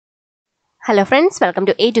Hello friends, welcome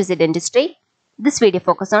to A to Z Dentistry. This video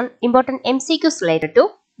focuses on important MCQs related to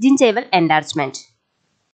gingival enlargement.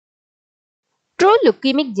 True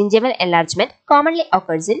leukemic gingival enlargement commonly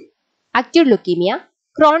occurs in acute leukemia,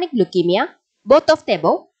 chronic leukemia, both of the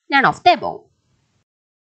above, none of the above.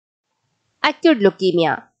 Acute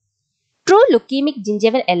leukemia. True leukemic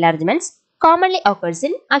gingival enlargements commonly occurs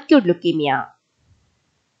in acute leukemia.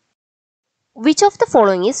 Which of the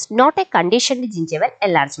following is not a conditioned gingival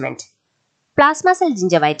enlargement? Plasma cell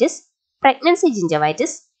gingivitis, pregnancy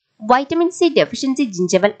gingivitis, vitamin C deficiency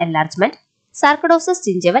gingival enlargement, sarcoidosis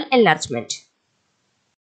gingival enlargement.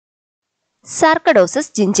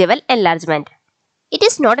 Sarcoidosis gingival enlargement. It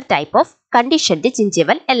is not a type of conditioned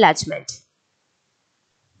gingival enlargement.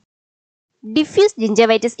 Diffuse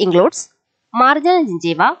gingivitis includes marginal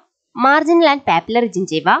gingiva, marginal and papillary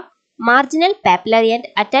gingiva, marginal papillary and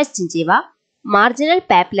attached gingiva, marginal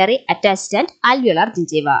papillary attached and alveolar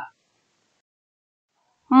gingiva.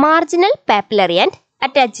 Marginal papillary and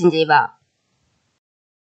attached gingiva.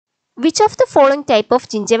 Which of the following type of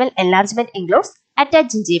gingival enlargement includes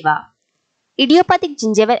attached gingiva? Idiopathic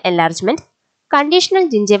gingival enlargement, conditional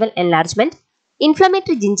gingival enlargement,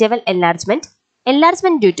 inflammatory gingival enlargement,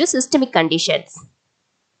 enlargement due to systemic conditions.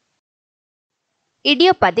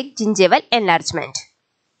 Idiopathic gingival enlargement.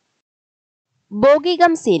 Boggy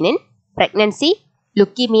gum seen in pregnancy,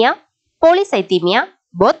 leukemia, polycythemia,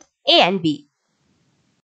 both A and B.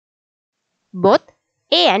 Both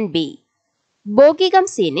A and B. Boggy gum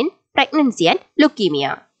seen in pregnancy and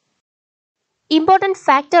leukemia. Important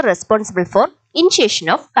factor responsible for initiation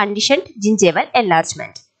of conditioned gingival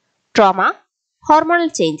enlargement. Trauma,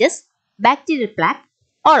 hormonal changes, bacterial plaque,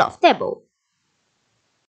 all of the above.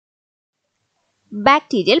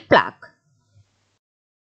 Bacterial plaque.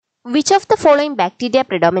 Which of the following bacteria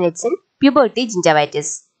predominates in puberty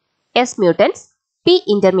gingivitis? S. mutans, P.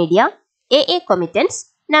 intermedia, AA comitans,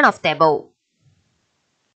 none of the above.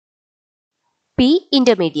 P.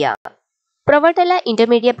 intermedia. Prevotella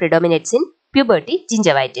intermedia predominates in puberty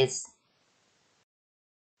gingivitis.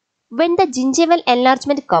 When the gingival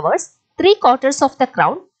enlargement covers 3/4 of the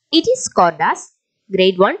crown, it is called as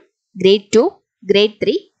grade 1, grade 2, grade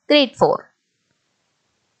 3, grade 4.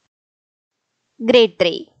 Grade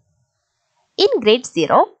 3. In grade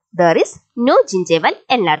 0, there is no gingival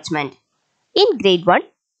enlargement. In grade 1,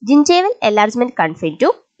 gingival enlargement confined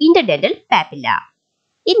to interdental papilla.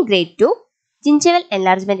 In grade 2, gingival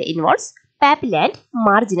enlargement involves papilla and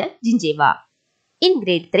marginal gingiva. In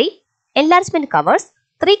grade 3, enlargement covers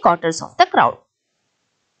 3/4 of the crown.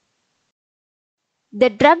 The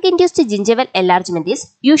drug-induced gingival enlargement is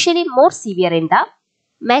usually more severe in the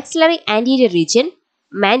maxillary anterior region,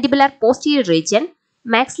 mandibular posterior region,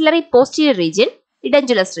 maxillary posterior region,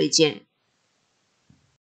 edentulous region.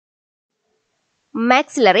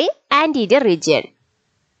 Maxillary anterior region.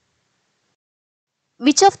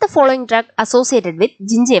 Which of the following drug associated with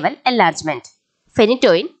gingival enlargement?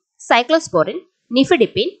 Phenytoin, cyclosporin,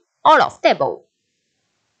 nifedipine, all of the above.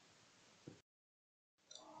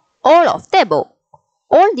 All of the above.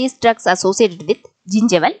 All these drugs associated with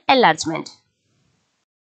gingival enlargement.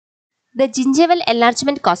 The gingival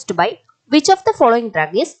enlargement caused by which of the following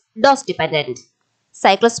drug is dose dependent?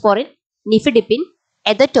 Cyclosporin, nifedipine,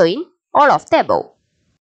 ethetoin, all of the above.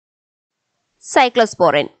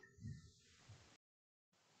 Cyclosporin.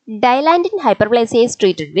 Dilantin hyperplasia is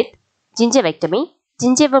treated with gingivectomy,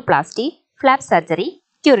 gingivoplasty, flap surgery,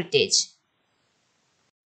 curettage.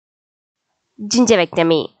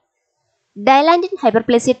 Gingivectomy. Dilantin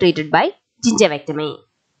hyperplasia treated by gingivectomy.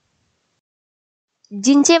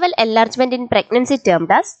 Gingival enlargement in pregnancy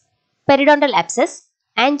termed as periodontal abscess,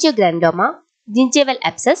 angiogranuloma, gingival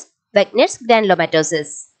abscess, Wagner's granulomatosis.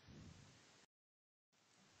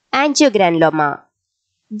 Angiogranuloma.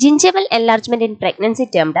 Gingival enlargement in pregnancy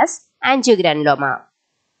termed as angiogranuloma.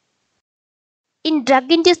 In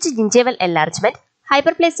drug-induced gingival enlargement,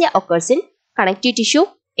 hyperplasia occurs in connective tissue,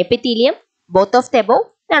 epithelium, both of the above,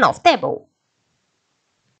 none of the above.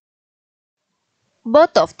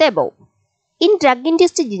 Both of the above. In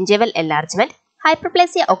drug-induced gingival enlargement,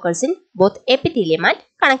 hyperplasia occurs in both epithelium and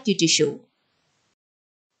connective tissue.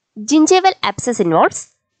 Gingival abscess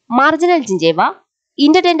involves marginal gingiva,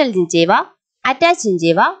 interdental gingiva, attached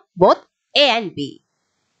gingiva, both A and B.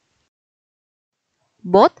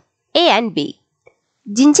 Both A and B.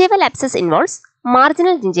 Gingival abscess involves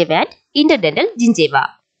marginal gingiva and interdental gingiva.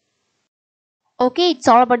 Okay, it's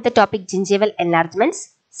all about the topic gingival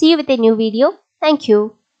enlargements. See you with a new video. Thank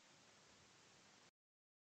you.